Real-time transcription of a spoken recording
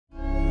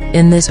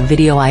In this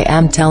video I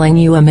am telling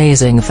you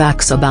amazing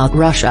facts about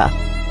Russia.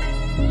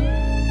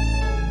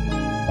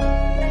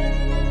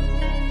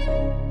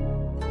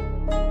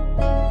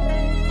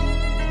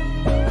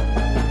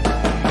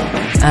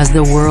 As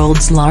the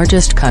world's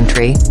largest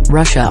country,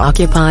 Russia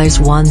occupies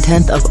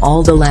 1/10 of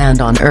all the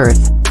land on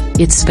Earth.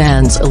 It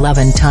spans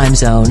 11 time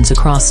zones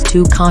across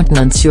 2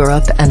 continents,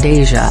 Europe and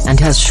Asia, and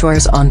has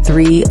shores on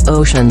 3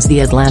 oceans,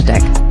 the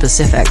Atlantic,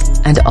 Pacific,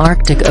 and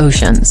Arctic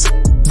Oceans.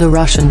 The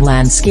Russian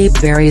landscape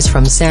varies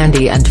from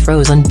sandy and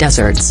frozen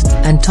deserts,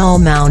 and tall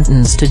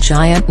mountains to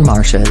giant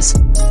marshes.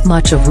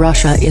 Much of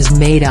Russia is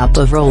made up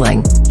of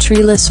rolling,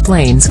 treeless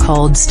plains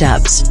called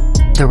steppes.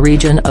 The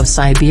region of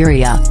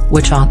Siberia,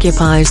 which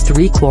occupies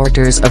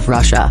 3/4 of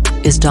Russia,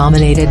 is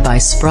dominated by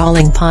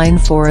sprawling pine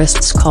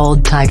forests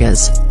called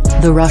taigas.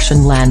 The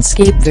Russian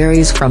landscape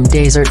varies from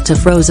desert to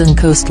frozen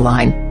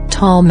coastline,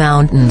 tall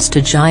mountains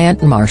to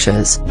giant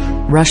marshes.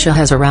 Russia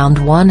has around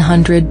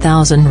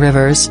 100,000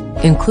 rivers,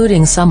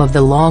 including some of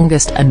the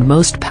longest and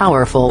most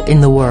powerful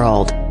in the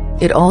world.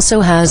 It also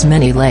has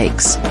many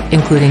lakes,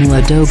 including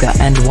Ladoga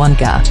and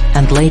Volga,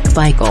 and Lake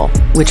Baikal,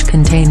 which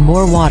contain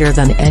more water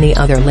than any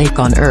other lake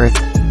on Earth.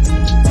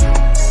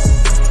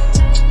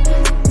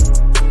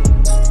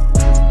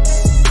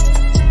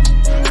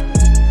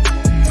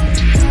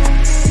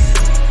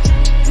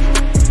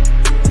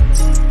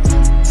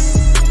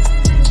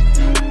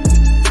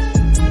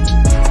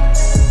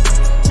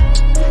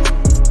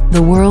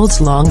 The world's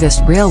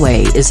longest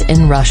railway is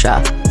in Russia.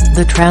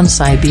 The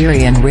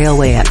Trans-Siberian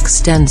Railway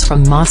extends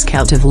from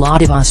Moscow to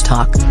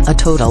Vladivostok, a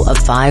total of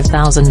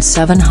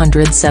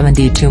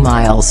 5,772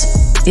 miles.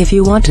 If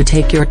you want to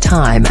take your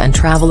time and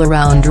travel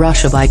around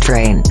Russia by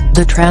train,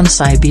 the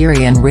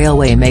Trans-Siberian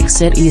Railway makes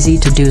it easy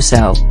to do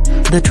so.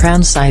 The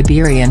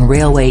Trans-Siberian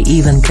Railway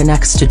even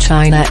connects to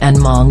China and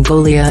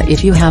Mongolia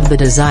if you have the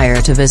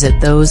desire to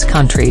visit those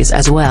countries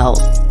as well.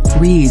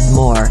 Read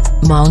more: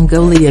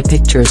 Mongolia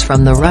pictures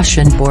from the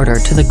Russian border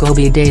to the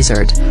Gobi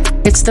Desert.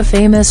 It's the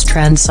famous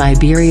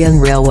Trans-Siberian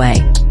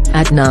Railway.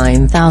 At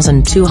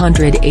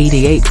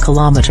 9,288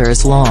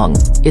 kilometers long,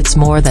 it's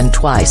more than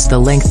twice the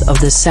length of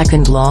the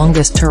second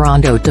longest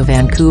Toronto to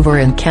Vancouver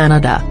in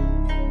Canada.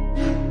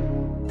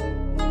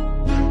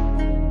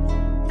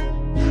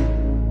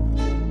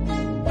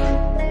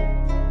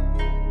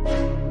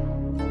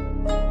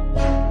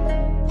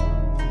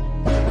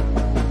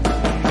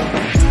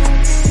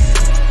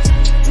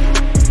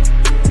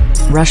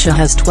 Russia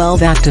has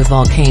 12 active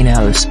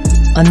volcanoes.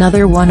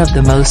 Another one of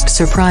the most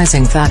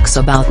surprising facts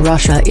about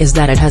Russia is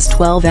that it has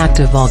 12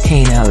 active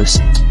volcanoes.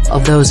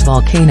 Of those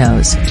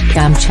volcanoes,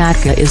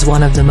 Kamchatka is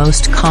one of the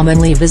most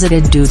commonly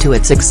visited due to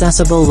its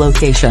accessible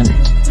location.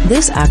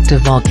 This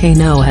active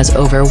volcano has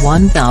over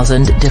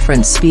 1,000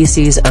 different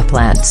species of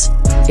plants.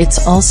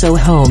 It's also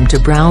home to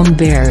brown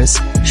bears,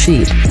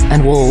 sheep,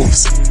 and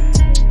wolves.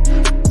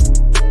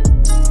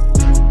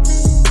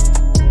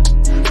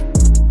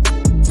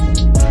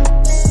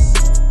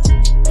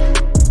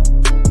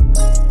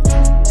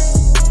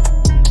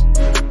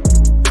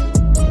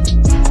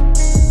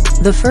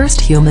 The first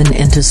human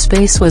into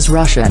space was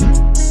Russian.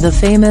 The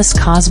famous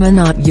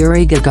cosmonaut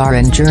Yuri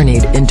Gagarin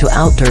journeyed into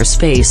outer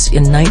space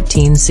in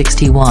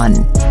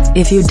 1961.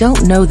 If you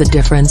don't know the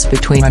difference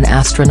between an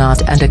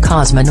astronaut and a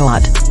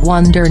cosmonaut,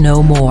 wonder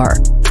no more.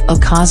 A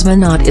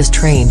cosmonaut is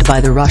trained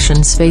by the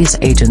Russian Space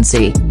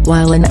Agency,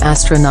 while an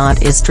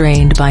astronaut is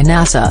trained by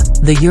NASA,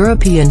 the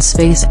European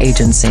Space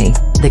Agency,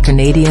 the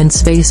Canadian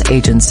Space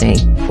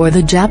Agency, or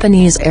the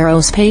Japanese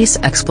Aerospace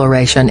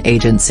Exploration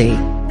Agency.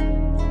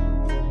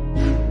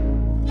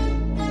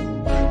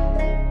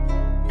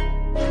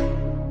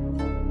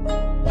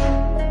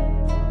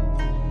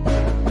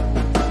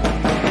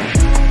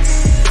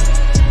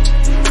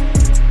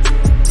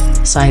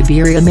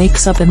 Siberia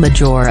makes up a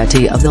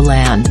majority of the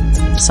land.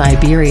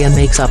 Siberia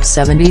makes up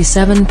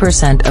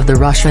 77% of the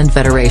Russian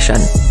Federation.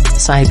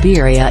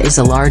 Siberia is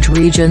a large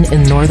region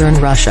in northern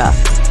Russia.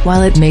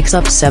 While it makes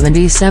up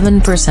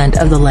 77%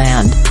 of the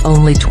land,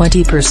 only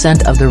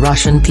 20% of the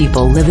Russian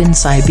people live in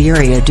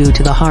Siberia due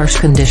to the harsh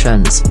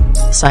conditions.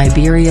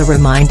 Siberia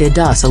reminded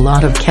us a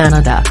lot of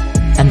Canada.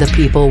 And the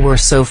people were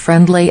so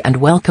friendly and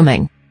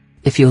welcoming.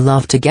 If you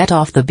love to get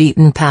off the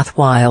beaten path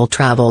while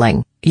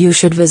traveling, you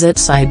should visit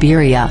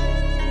Siberia.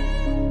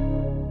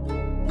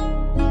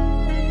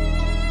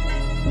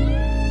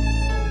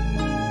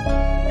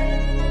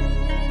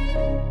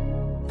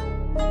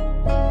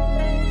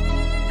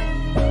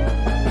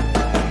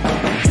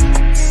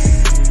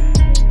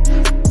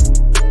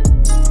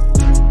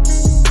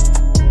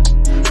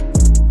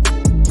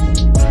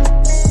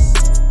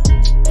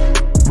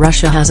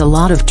 Russia has a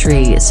lot of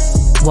trees.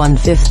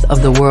 1/5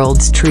 of the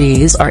world's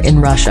trees are in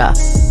Russia.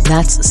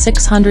 That's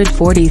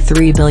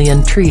 643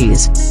 billion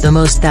trees, the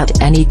most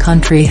that any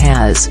country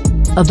has.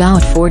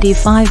 About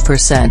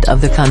 45% of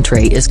the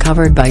country is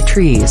covered by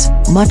trees,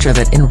 much of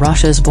it in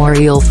Russia's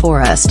boreal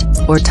forest,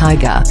 or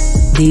taiga.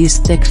 These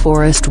thick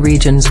forest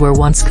regions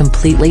were once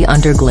completely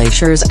under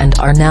glaciers and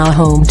are now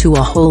home to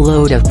a whole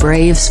load of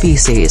brave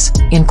species,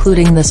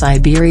 including the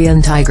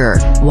Siberian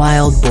tiger,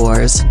 wild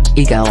boars,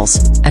 eagles,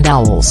 and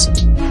owls.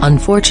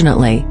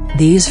 Unfortunately,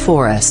 these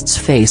forests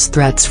face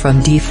threats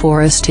from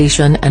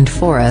deforestation and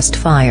forest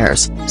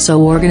fires,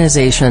 so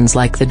organizations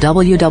like the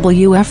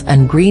WWF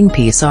and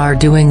Greenpeace are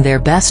doing their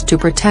best to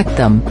protect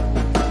them.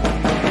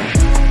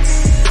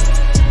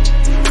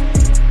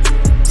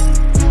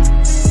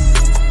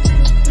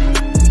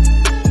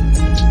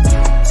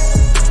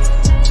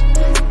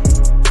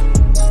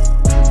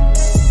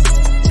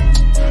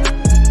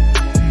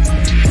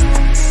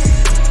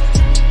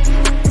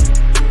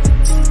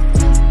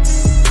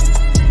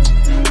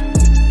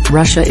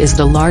 Russia is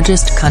the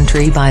largest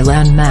country by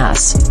land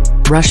mass.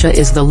 Russia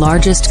is the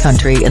largest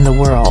country in the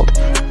world.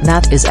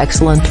 That is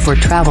excellent for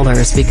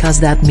travelers because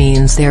that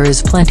means there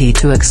is plenty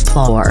to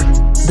explore.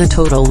 The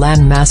total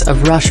land mass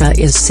of Russia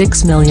is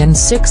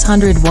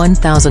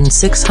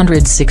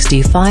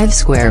 6,601,665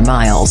 square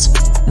miles.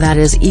 That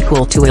is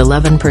equal to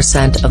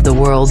 11% of the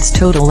world's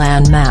total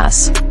land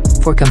mass.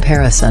 For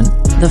comparison,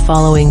 the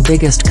following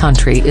biggest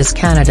country is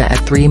Canada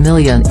at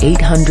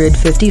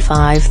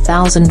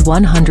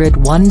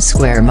 3,855,101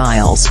 square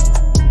miles.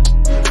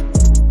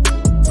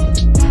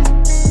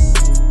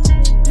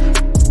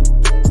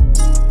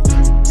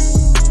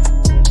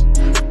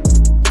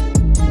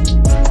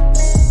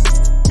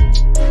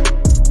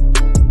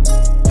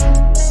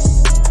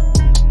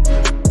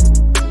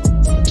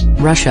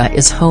 Russia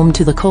is home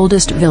to the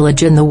coldest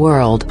village in the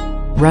world.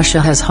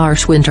 Russia has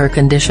harsh winter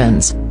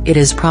conditions. It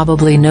is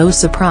probably no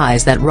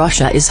surprise that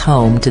Russia is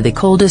home to the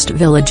coldest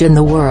village in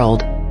the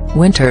world.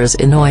 Winters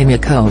in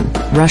Oymyakon,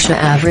 Russia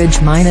average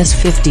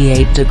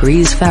 -58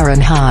 degrees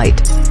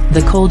Fahrenheit.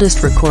 The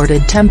coldest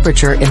recorded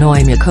temperature in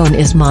Oymyakon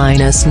is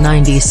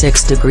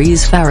 -96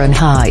 degrees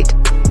Fahrenheit.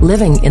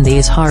 Living in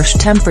these harsh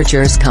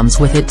temperatures comes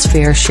with its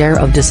fair share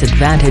of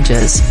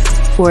disadvantages.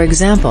 For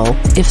example,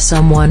 if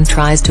someone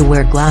tries to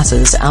wear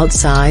glasses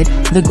outside,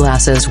 the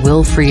glasses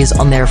will freeze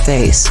on their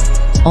face.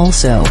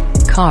 Also,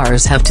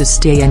 cars have to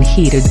stay in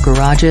heated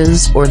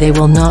garages or they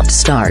will not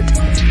start.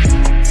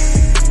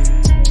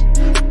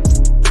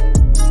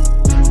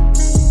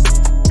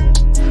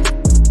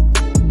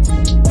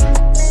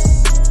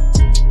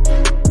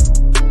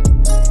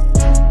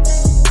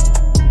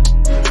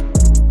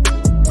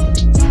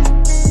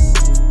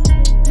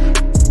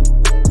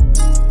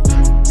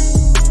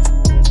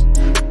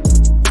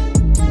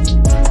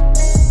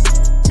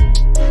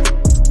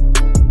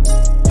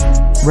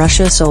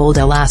 Russia sold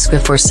Alaska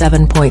for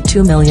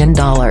 $7.2 million.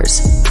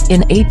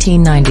 In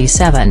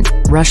 1897,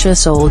 Russia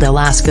sold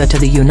Alaska to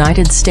the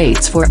United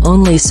States for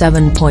only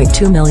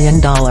 $7.2 million.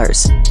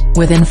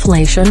 With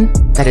inflation,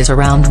 that is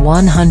around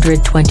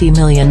 $120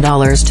 million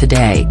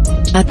today.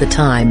 At the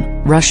time,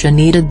 Russia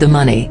needed the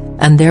money,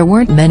 and there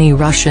weren't many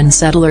Russian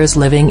settlers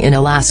living in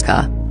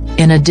Alaska.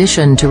 In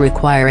addition to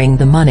requiring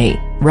the money,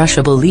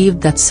 Russia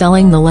believed that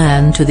selling the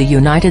land to the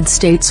United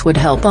States would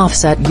help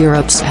offset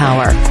Europe's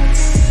power.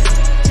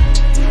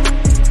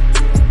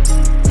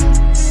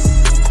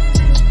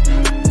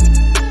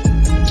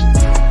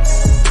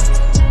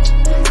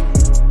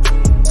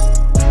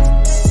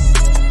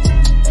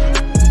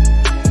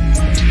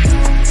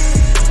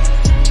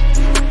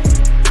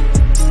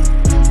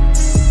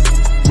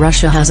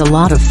 Russia has a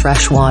lot of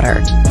fresh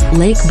water.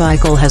 Lake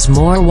Baikal has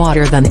more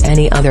water than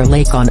any other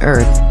lake on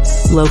Earth.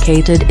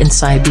 Located in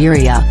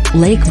Siberia,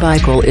 Lake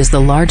Baikal is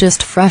the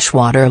largest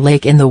freshwater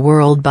lake in the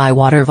world by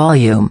water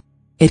volume.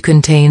 It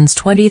contains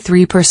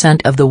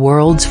 23% of the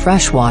world's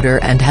freshwater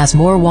and has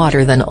more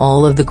water than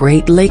all of the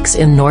Great Lakes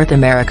in North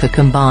America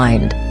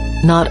combined.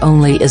 Not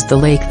only is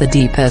the lake the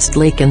deepest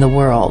lake in the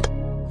world.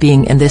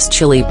 Being in this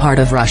chilly part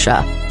of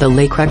Russia, the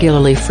lake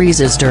regularly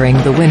freezes during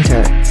the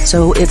winter,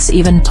 so it's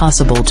even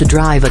possible to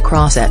drive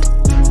across it.